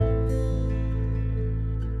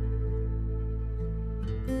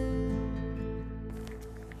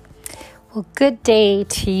Well, good day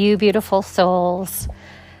to you, beautiful souls.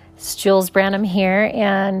 It's Jules Branham here,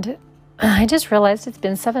 and I just realized it's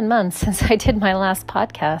been 7 months since I did my last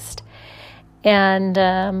podcast. And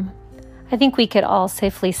I think we could all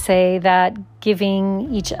safely say that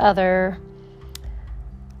giving each other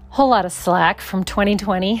a whole lot of slack from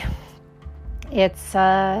 2020, it's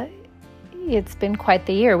been quite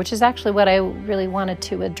the year, which is actually what I really wanted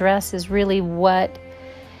to address, is really what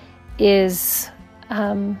is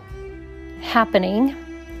happening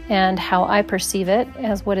and how I perceive it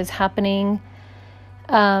as what is happening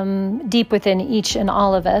deep within each and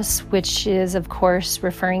all of us, which is, of course,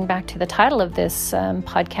 referring back to the title of this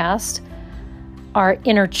podcast, our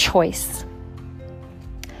inner choice.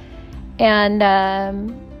 And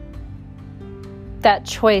that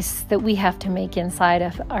choice that we have to make inside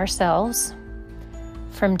of ourselves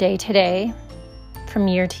from day to day, from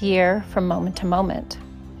year to year, from moment to moment.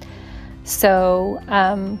 So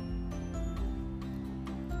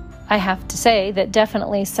I have to say that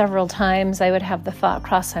definitely several times I would have the thought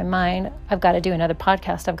cross my mind, I've got to do another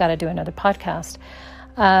podcast.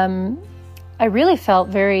 I really felt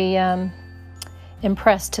very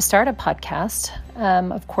impressed to start a podcast,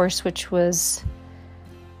 of course, which was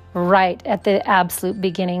right at the absolute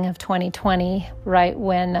beginning of 2020, right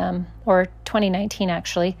when, or 2019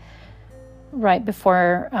 actually, right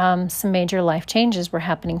before some major life changes were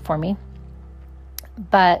happening for me.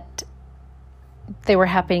 But they were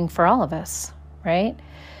happening for all of us, right?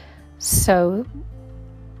 So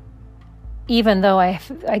even though I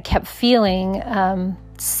kept feeling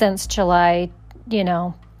since July,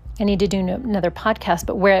 I need to do another podcast,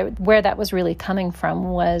 but where that was really coming from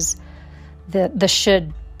was the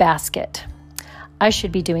should basket. I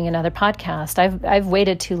should be doing another podcast. I've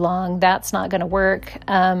waited too long. That's not going to work.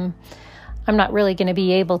 I'm not really going to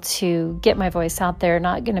be able to get my voice out there,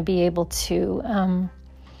 not going to be able to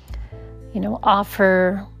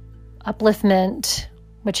offer upliftment,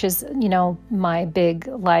 which is, my big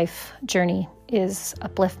life journey is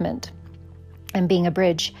upliftment and being a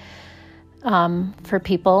bridge for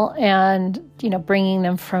people and, bringing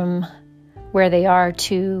them from where they are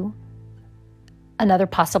to another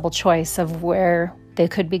possible choice of where they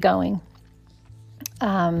could be going,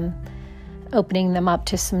 opening them up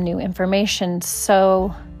to some new information.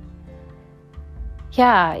 So,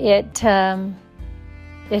 yeah, it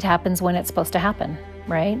happens when it's supposed to happen,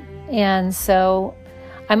 right? And so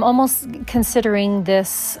I'm almost considering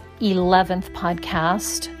this 11th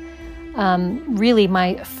podcast really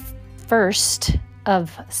my first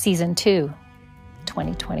of season 2,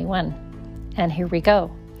 2021. And here we go.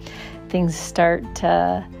 Things start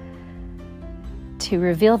to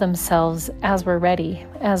reveal themselves as we're ready,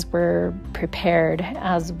 as we're prepared,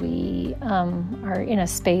 as we are in a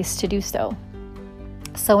space to do so.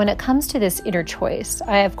 So when it comes to this inner choice,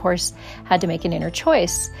 I, of course, had to make an inner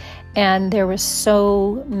choice. And there were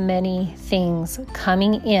so many things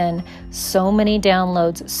coming in, so many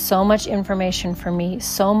downloads, so much information for me,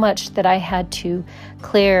 so much that I had to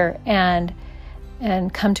clear and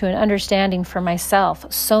come to an understanding for myself.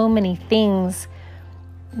 So many things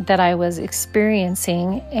that I was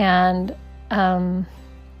experiencing and trying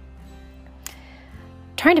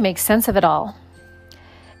to make sense of it all.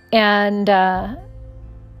 And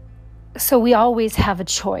so we always have a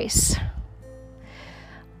choice.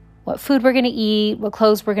 What food we're going to eat, what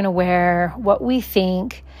clothes we're going to wear, what we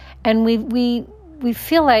think. And we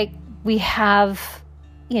feel like we have,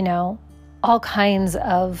 all kinds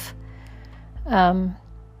of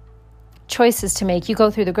choices to make. You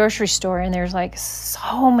go through the grocery store and there's like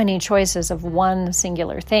so many choices of one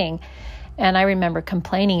singular thing. And I remember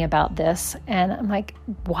complaining about this. And I'm like,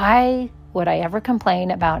 why would I ever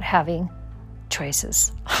complain about having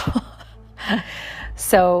choices?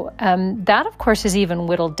 So that, of course, is even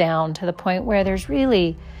whittled down to the point where there's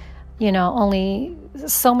really, only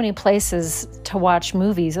so many places to watch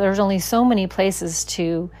movies. There's only so many places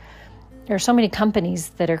there are so many companies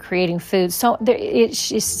that are creating food. So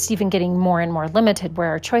it's even getting more and more limited where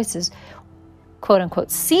our choices, quote unquote,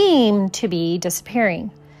 seem to be disappearing.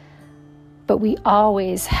 But we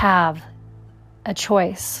always have a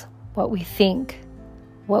choice, what we think,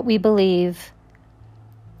 what we believe,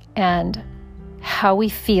 and how we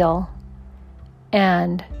feel,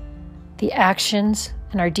 and the actions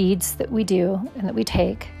and our deeds that we do and that we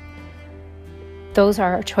take. Those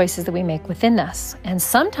are our choices that we make within us. And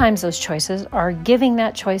sometimes those choices are giving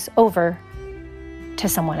that choice over to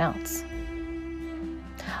someone else.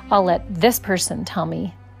 I'll let this person tell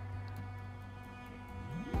me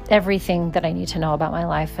everything that I need to know about my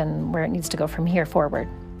life and where it needs to go from here forward.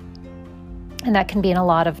 And that can be in a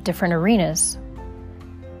lot of different arenas.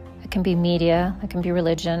 It can be media, it can be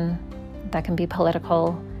religion, that can be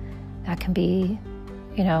political, that can be,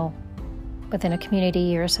 within a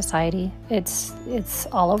community or a society. It's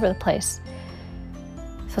all over the place.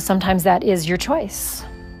 So sometimes that is your choice.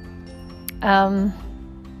 And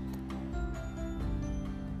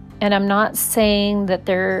I'm not saying that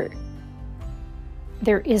there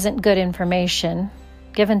isn't good information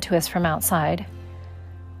given to us from outside.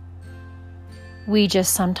 We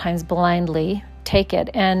just sometimes blindly take it.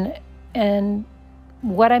 And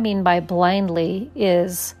what I mean by blindly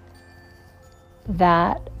is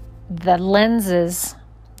that the lenses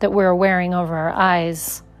that we're wearing over our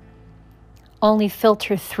eyes only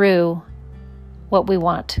filter through what we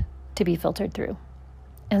want to be filtered through.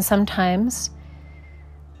 And sometimes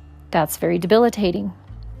that's very debilitating.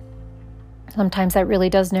 Sometimes that really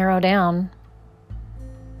does narrow down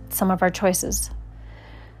some of our choices.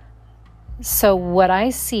 So what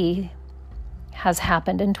I see has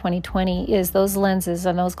happened in 2020 is those lenses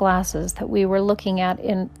and those glasses that we were looking at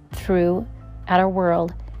at our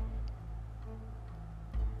world,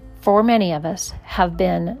 for many of us, have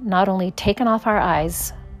been not only taken off our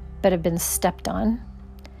eyes, but have been stepped on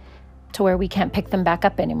to where we can't pick them back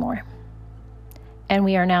up anymore. And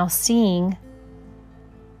we are now seeing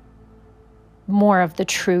more of the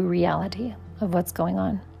true reality of what's going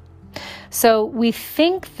on. So we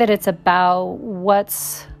think that it's about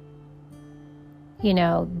what's,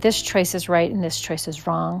 this choice is right and this choice is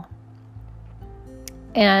wrong.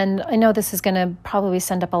 And I know this is going to probably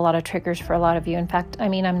send up a lot of triggers for a lot of you. In fact,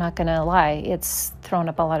 I'm not going to lie, it's thrown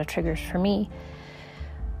up a lot of triggers for me.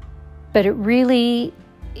 But it really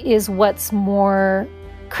is what's more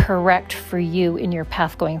correct for you in your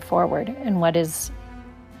path going forward, and what is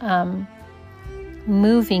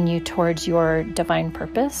moving you towards your divine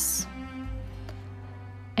purpose,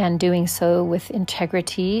 and doing so with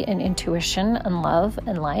integrity and intuition and love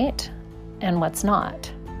and light, and what's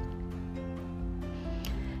not.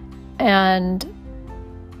 And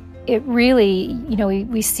it really,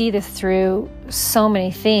 we see this through so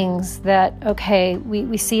many things that,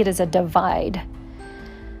 we see it as a divide,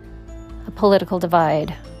 a political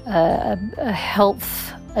divide, a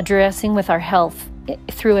health, addressing with our health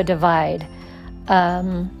through a divide,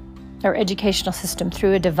 our educational system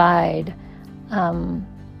through a divide.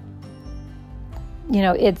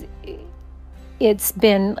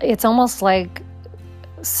 It's almost like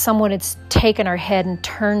someone had taken our head and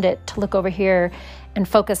turned it to look over here and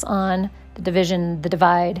focus on the division, the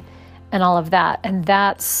divide, and all of that. And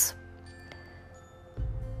that's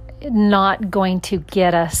not going to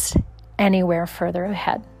get us anywhere further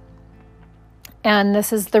ahead. And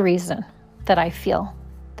this is the reason that I feel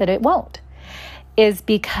that it won't, is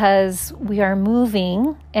because we are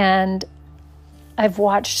moving, and I've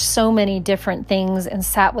watched so many different things and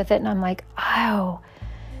sat with it, and I'm like,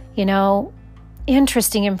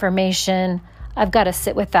 interesting information. I've got to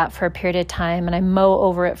sit with that for a period of time, and I mow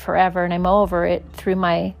over it forever, and I mow over it through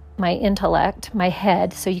my intellect, my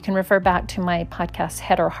head. So you can refer back to my podcast,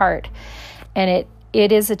 Head or Heart. And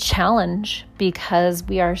it is a challenge because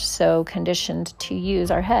we are so conditioned to use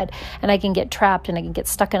our head, and I can get trapped and I can get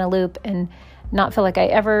stuck in a loop and not feel like I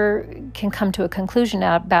ever can come to a conclusion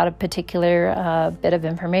about a particular bit of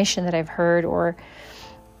information that I've heard, or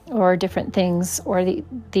different things, or the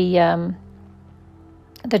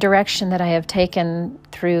direction that I have taken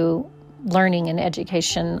through learning and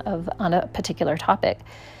education on a particular topic.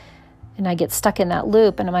 And I get stuck in that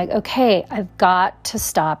loop, and I'm like, okay, I've got to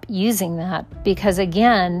stop using that, because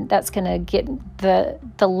again, that's going to get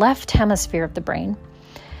the left hemisphere of the brain.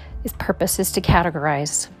 Its purpose is to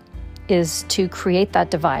categorize, is to create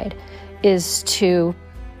that divide, is to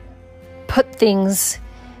put things,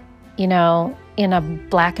 in a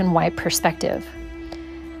black and white perspective.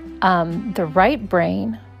 The right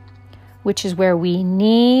brain, which is where we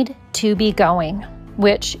need to be going,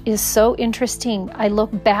 which is so interesting. I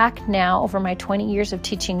look back now over my 20 years of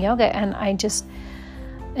teaching yoga, and I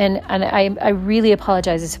really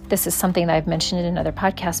apologize if this is something that I've mentioned in another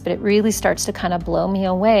podcast, but it really starts to kind of blow me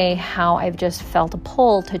away how I've just felt a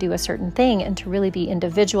pull to do a certain thing and to really be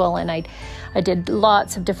individual. And I did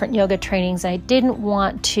lots of different yoga trainings. I didn't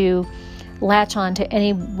want to latch on to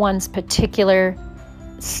anyone's particular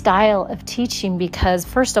style of teaching because,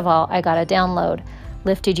 first of all, I got a download.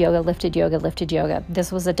 Lifted yoga, lifted yoga, lifted yoga.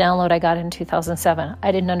 This was a download I got in 2007.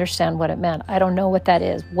 I didn't understand what it meant. I don't know what that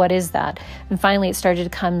is. What is that? And finally, it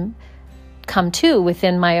started to come to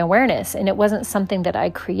within my awareness. And it wasn't something that I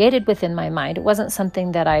created within my mind. It wasn't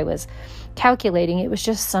something that I was calculating. It was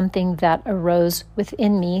just something that arose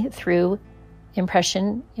within me through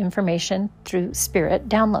impression, information, through spirit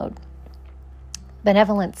download,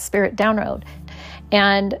 benevolent spirit download.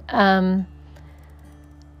 And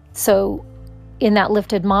So in that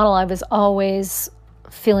lifted model, I was always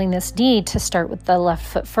feeling this need to start with the left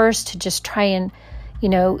foot first, to just try and,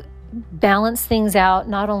 balance things out.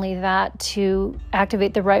 Not only that, to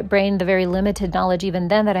activate the right brain, the very limited knowledge even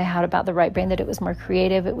then that I had about the right brain, that it was more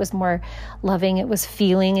creative, it was more loving, it was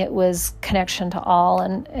feeling, it was connection to all,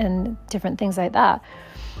 and different things like that.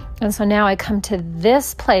 And so now I come to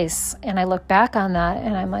this place and I look back on that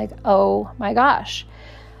and I'm like, oh my gosh.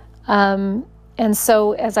 And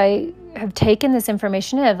so as I have taken this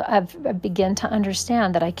information in, I've begun to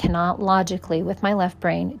understand that I cannot logically, with my left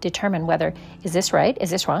brain, determine whether, is this right? Is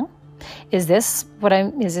this wrong? Is this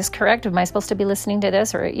correct? Am I supposed to be listening to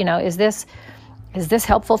this? Or, is this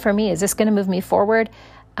helpful for me? Is this going to move me forward?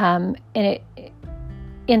 And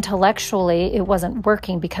intellectually, it wasn't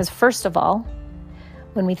working because, first of all,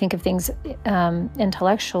 when we think of things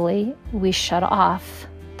intellectually, we shut off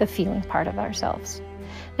the feeling part of ourselves.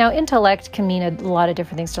 Now, intellect can mean a lot of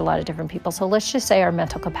different things to a lot of different people. So let's just say our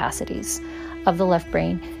mental capacities of the left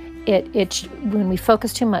brain, when we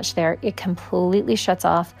focus too much there, it completely shuts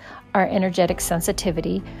off our energetic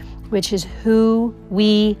sensitivity, which is who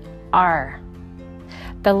we are.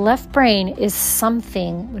 The left brain is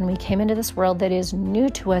something, when we came into this world, that is new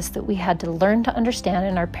to us, that we had to learn to understand,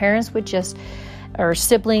 and our parents would just, or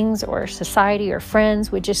siblings or society or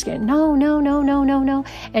friends would just go, no,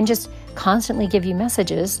 and just constantly give you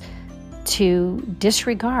messages to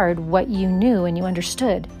disregard what you knew and you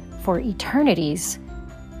understood for eternities,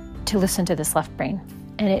 to listen to this left brain.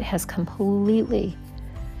 And it has completely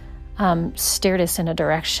steered us in a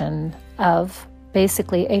direction of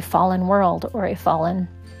basically a fallen world, or a fallen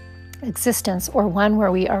existence, or one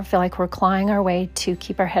where we feel like we're clawing our way to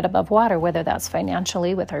keep our head above water, whether that's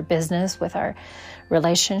financially, with our business, with our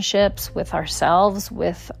relationships, with ourselves,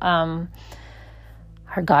 with our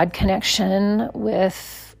God connection,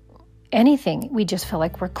 with anything. We just feel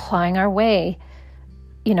like we're clawing our way,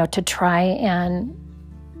 to try and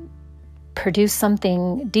produce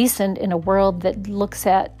something decent in a world that looks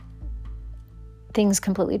at things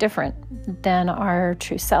completely different than our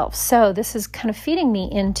true self. So this is kind of feeding me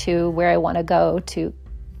into where I want to go to,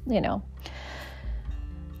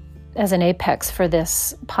 as an apex for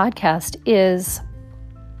this podcast, is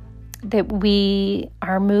that we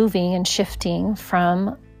are moving and shifting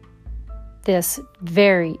from this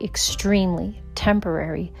very extremely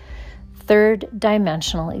temporary third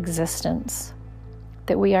dimensional existence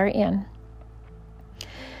that we are in.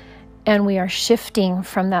 And we are shifting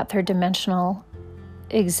from that third dimensional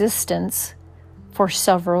existence for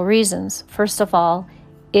several reasons. First of all,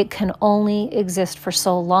 it can only exist for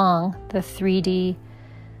so long. The 3D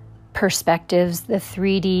perspectives, the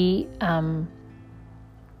 3D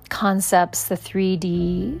concepts, the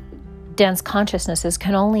 3D dense consciousnesses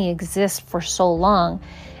can only exist for so long,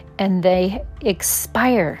 and they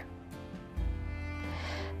expire.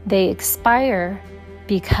 They expire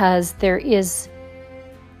because it's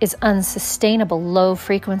unsustainable. Low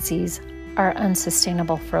frequencies are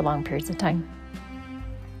unsustainable for long periods of time.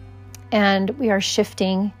 And we are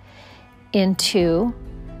shifting into,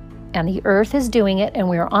 and the earth is doing it, and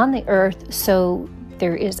we are on the earth, so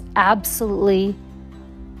there is absolutely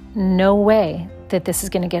no way that this is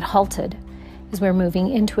going to get halted, as we're moving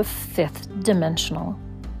into a fifth dimensional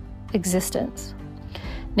existence.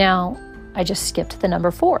 Now, I just skipped the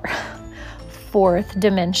number 4. Fourth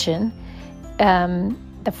dimension.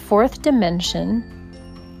 The fourth dimension,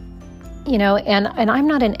 and I'm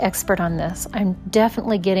not an expert on this. I'm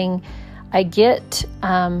definitely I've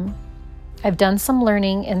done some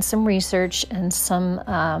learning and some research and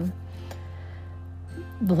some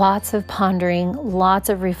lots of pondering, lots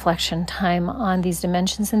of reflection time on these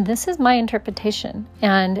dimensions. And this is my interpretation.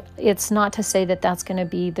 And it's not to say that that's going to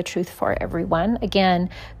be the truth for everyone.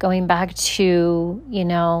 Again, going back to,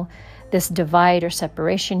 this divide or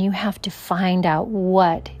separation, you have to find out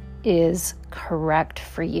what is correct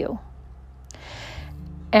for you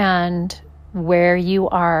and where you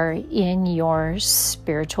are in your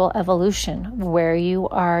spiritual evolution, where you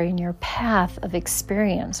are in your path of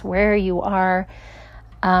experience, where you are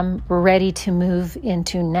ready to move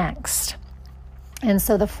into next. And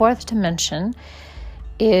so the fourth dimension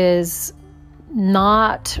is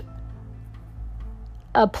not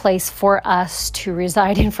a place for us to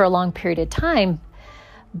reside in for a long period of time,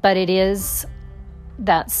 but it is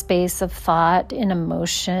that space of thought and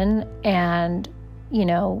emotion, and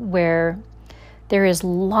where there is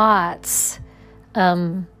lots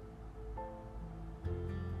coming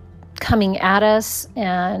at us,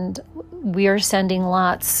 and we are sending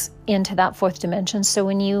lots into that fourth dimension. So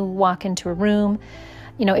when you walk into a room,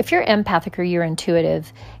 if you're empathic or you're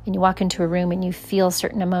intuitive and you walk into a room and you feel a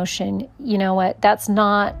certain emotion, you know what? That's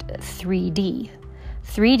not 3D.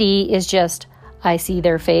 3D is just, I see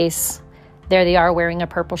their face. There they are wearing a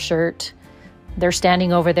purple shirt. They're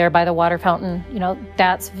standing over there by the water fountain.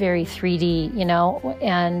 That's very 3D,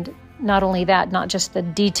 and not only that, not just the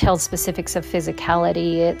detailed specifics of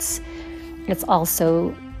physicality, it's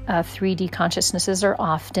also 3D consciousnesses are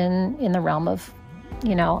often in the realm of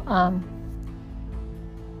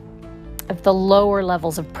the lower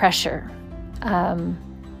levels of pressure,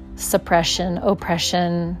 suppression,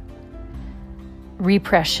 oppression,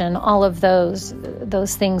 repression, all of those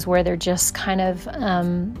things where they're just kind of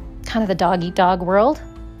the dog eat dog world.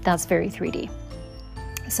 That's very 3D.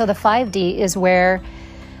 So the 5D is where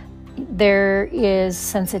there is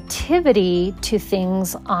sensitivity to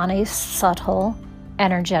things on a subtle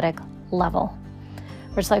energetic level.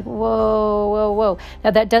 Where it's like, whoa, whoa, whoa.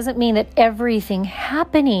 Now that doesn't mean that everything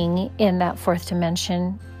happening in that fourth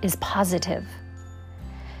dimension is positive.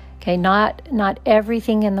 Okay, not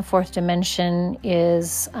everything in the fourth dimension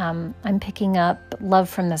is, I'm picking up love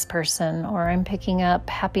from this person, or I'm picking up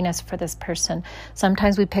happiness for this person.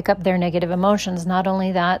 Sometimes we pick up their negative emotions. Not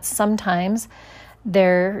only that, sometimes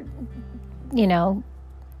there,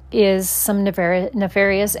 is some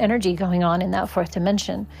nefarious energy going on in that fourth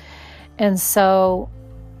dimension. And so,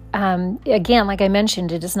 again, like I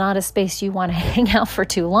mentioned, it is not a space you want to hang out for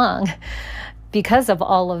too long because of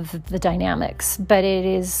all of the dynamics. But it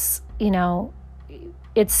is,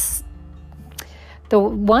 it's the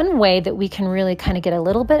one way that we can really kind of get a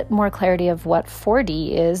little bit more clarity of what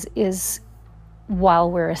 4D is while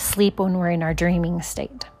we're asleep, when we're in our dreaming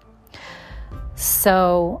state.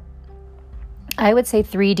 So I would say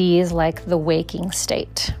 3D is like the waking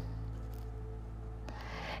state.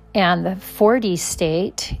 And the 4D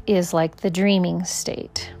state is like the dreaming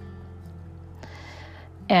state.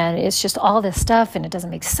 And it's just all this stuff, and it doesn't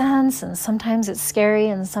make sense, and sometimes it's scary,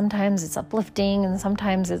 and sometimes it's uplifting, and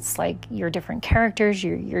sometimes it's like you're different characters,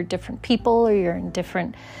 you're different people, or you're in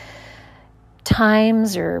different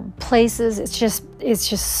times or places. It's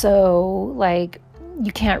just so like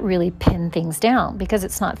you can't really pin things down because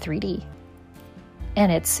it's not 3D. And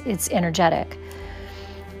it's energetic.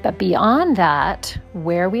 But beyond that,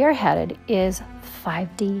 where we are headed is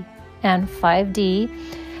 5D. And 5D,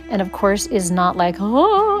 and of course, is not like,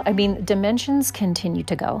 dimensions continue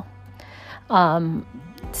to go. 7th,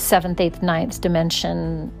 8th, 9th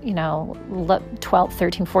dimension, 12th,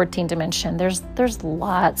 13th, 14th dimension. There's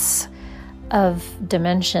lots of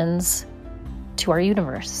dimensions to our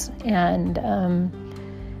universe. And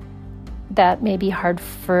that may be hard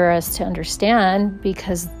for us to understand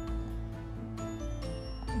because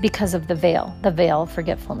of the veil of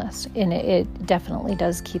forgetfulness. And it definitely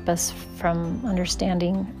does keep us from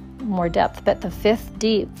understanding more depth. But the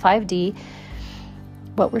 5D,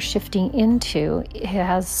 what we're shifting into,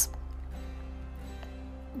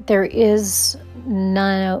 there is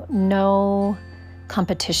no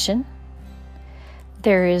competition.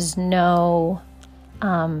 There is no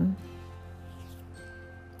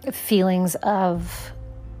feelings of,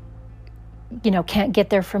 can't get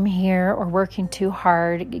there from here, or working too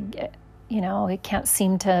hard, it can't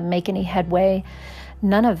seem to make any headway.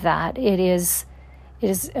 None of that. It is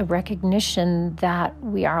a recognition that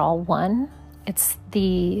we are all one. And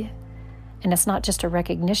it's not just a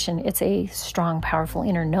recognition, it's a strong, powerful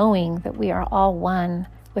inner knowing that we are all one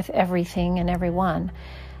with everything and everyone,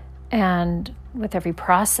 and with every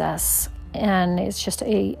process. And it's just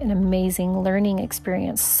an amazing learning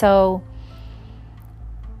experience. So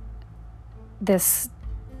this,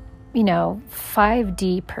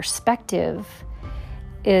 5D perspective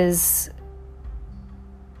is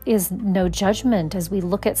no judgment as we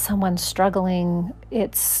look at someone struggling.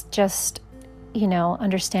 It's just,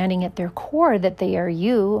 understanding at their core that they are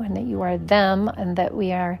you and that you are them, and that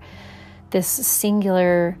we are this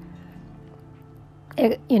singular,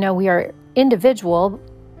 we are individual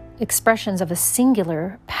expressions of a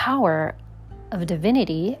singular power of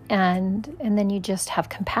divinity, and then you just have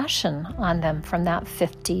compassion on them from that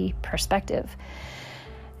 5D perspective.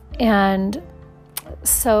 And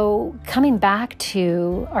so coming back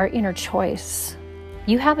to our inner choice,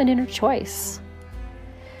 you have an inner choice.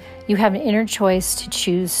 You have an inner choice to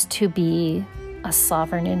choose to be a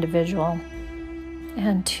sovereign individual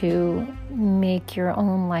and to make your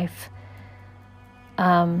own life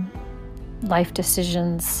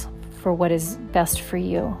decisions for what is best for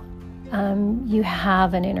you. You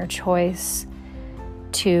have an inner choice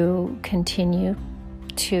to continue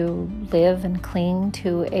to live and cling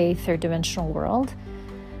to a third dimensional world,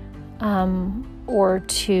 or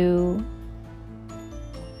to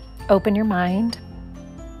open your mind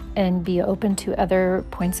and be open to other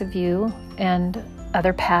points of view and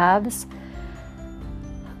other paths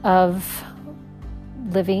of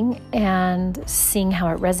living and seeing how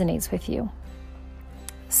it resonates with you.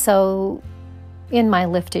 So in my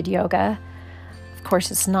lifted yoga, of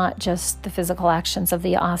course, it's not just the physical actions of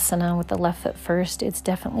the asana with the left foot first. It's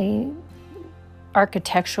definitely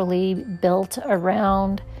architecturally built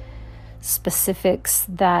around specifics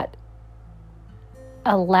that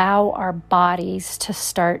allow our bodies to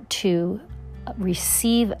start to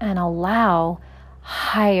receive and allow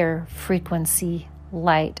higher frequency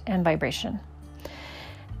light and vibration.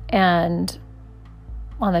 And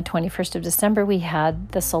on the 21st of December, we had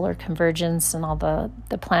the solar convergence and all the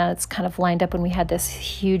planets kind of lined up, and we had this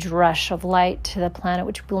huge rush of light to the planet,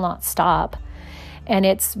 which will not stop. And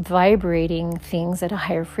it's vibrating things at a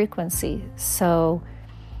higher frequency. So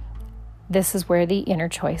this is where the inner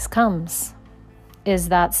choice comes. Is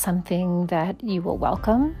that something that you will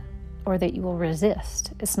welcome or that you will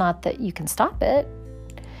resist? It's not that you can stop it.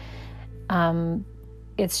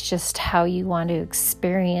 It's just how you want to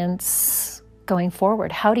experience going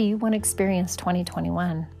forward. How do you want to experience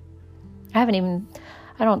 2021? I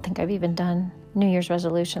don't think I've even done New Year's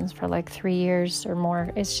resolutions for like 3 years or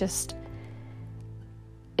more. It's just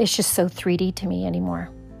so 3D to me anymore.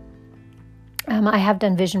 I have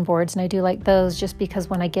done vision boards, and I do like those just because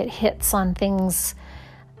when I get hits on things,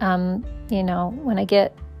 when I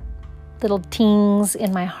get little tings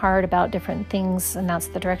in my heart about different things, and that's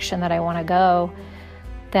the direction that I want to go,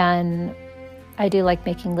 then I do like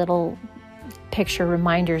making little picture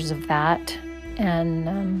reminders of that,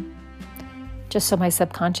 and just so my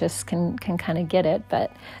subconscious can kind of get it.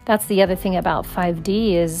 But that's the other thing about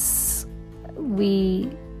 5D is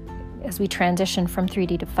as we transition from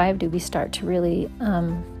 3D to 5D, we start to really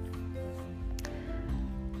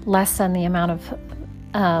lessen the amount of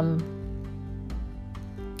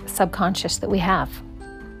subconscious that we have,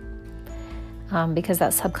 because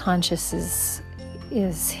that subconscious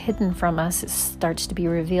is hidden from us. It starts to be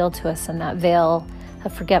revealed to us, and that veil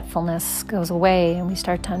of forgetfulness goes away, and we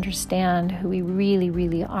start to understand who we really,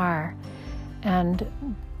 really are and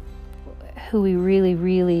who we really,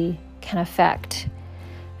 really can affect,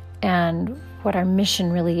 and what our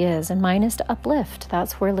mission really is. And mine is to uplift.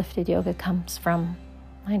 That's where lifted yoga comes from.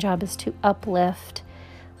 My job is to uplift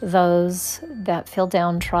those that feel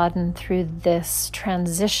downtrodden through this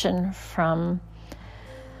transition from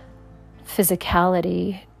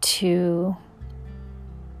physicality to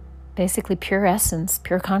basically pure essence,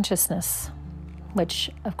 pure consciousness,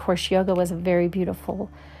 which of course yoga was a very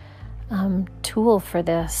beautiful tool for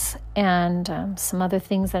this. And some other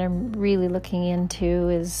things that I'm really looking into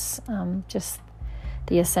is just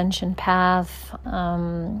the ascension path,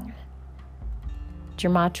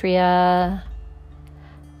 gematria,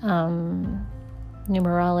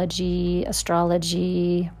 numerology,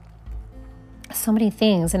 astrology, so many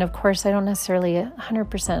things. And of course, I don't necessarily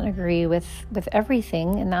 100% agree with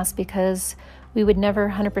everything, and that's because we would never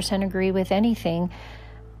 100% agree with anything,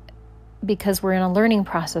 because we're in a learning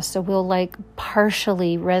process. So we'll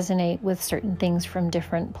partially resonate with certain things from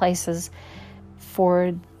different places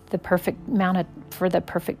for the perfect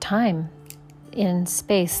time in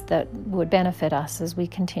space that would benefit us as we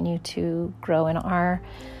continue to grow in our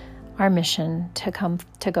mission to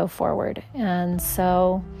go forward. And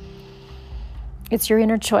so it's your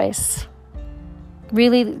inner choice.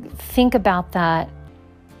 Really think about that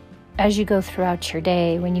as you go throughout your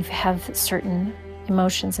day, when you have certain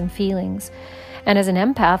emotions and feelings. And as an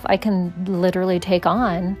empath, I can literally take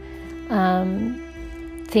on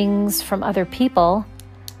things from other people,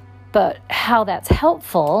 but how that's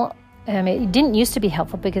helpful, it didn't used to be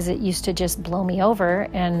helpful because it used to just blow me over,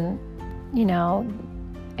 and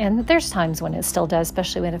and there's times when it still does,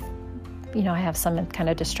 especially when I have some kind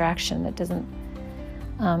of distraction that doesn't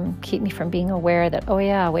keep me from being aware that, oh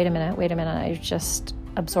yeah, wait a minute, I just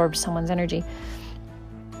absorbed someone's energy.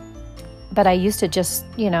 But I used to just,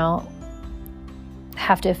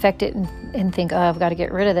 have to affect it and think, oh, I've got to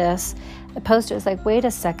get rid of this. Opposed to, it's like, wait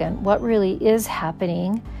a second, what really is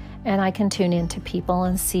happening? And I can tune into people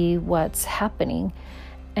and see what's happening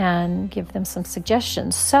and give them some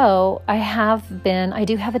suggestions. So I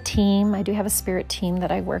do have a team. I do have a spirit team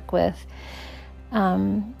that I work with.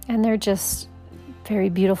 And they're just very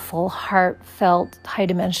beautiful, heartfelt,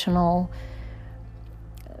 high-dimensional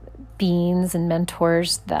beings and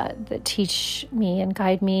mentors that teach me and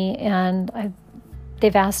guide me. And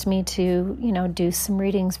they've asked me to, do some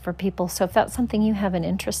readings for people. So if that's something you have an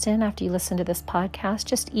interest in after you listen to this podcast,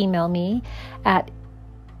 just email me at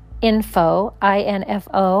info@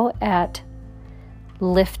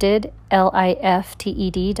 lifted, lifted.com,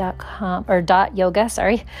 or .yoga,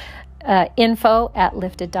 sorry,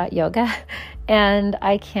 info@lifted.yoga. And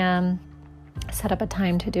I can set up a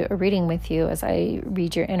time to do a reading with you as I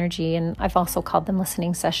read your energy. And I've also called them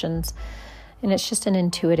listening sessions. And it's just an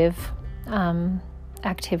intuitive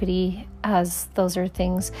activity, as those are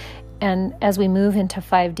things. And as we move into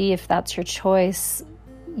 5D, if that's your choice,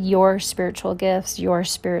 your spiritual gifts, your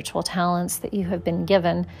spiritual talents that you have been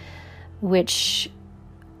given, which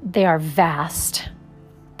they are vast.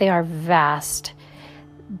 They are vast.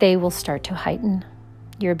 They will start to heighten.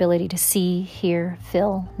 Your ability to see, hear,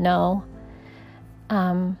 feel, know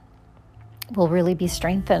will really be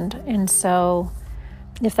strengthened. And so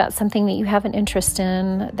if that's something that you have an interest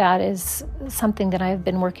in, that is something that I've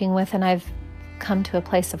been working with, and I've come to a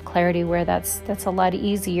place of clarity where that's a lot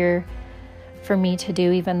easier for me to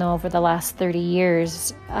do, even though over the last 30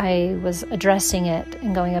 years I was addressing it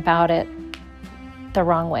and going about it the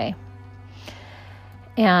wrong way.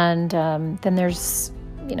 And then there's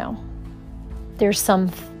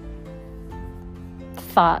some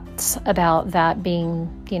thoughts about that being,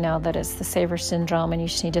 that it's the saver syndrome and you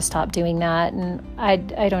just need to stop doing that. And I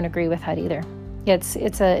don't agree with that either. It's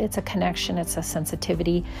a connection, it's a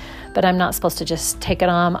sensitivity, but I'm not supposed to just take it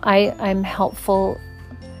on. I'm helpful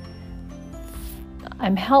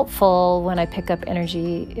when I pick up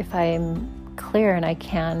energy if I'm clear and I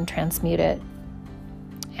can transmute it.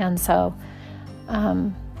 And so,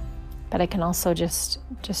 but I can also just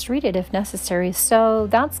read it if necessary. So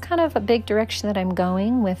that's kind of a big direction that I'm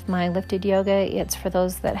going with my lifted yoga. It's for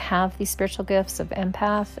those that have these spiritual gifts of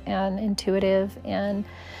empath and intuitive and,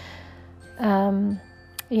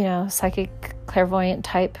 psychic, clairvoyant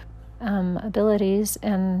type abilities.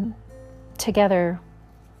 And together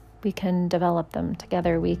we can develop them.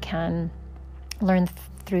 Together we can learn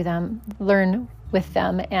through them, learn with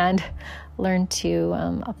them, and learn to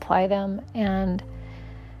apply them. And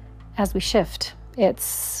as we shift,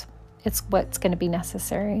 it's what's going to be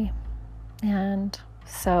necessary. And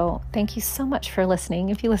so thank you so much for listening.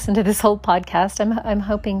 If you listen to this whole podcast, I'm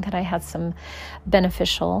hoping that I had some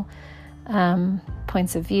beneficial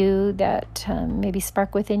points of view that maybe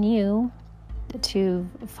spark within you to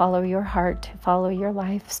follow your heart, to follow your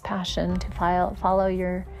life's passion, to follow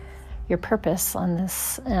your purpose on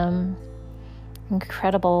this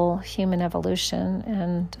incredible human evolution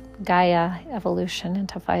and Gaia evolution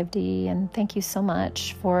into 5D. And thank you so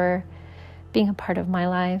much for being a part of my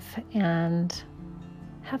life, and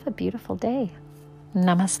have a beautiful day.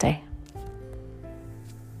 Namaste.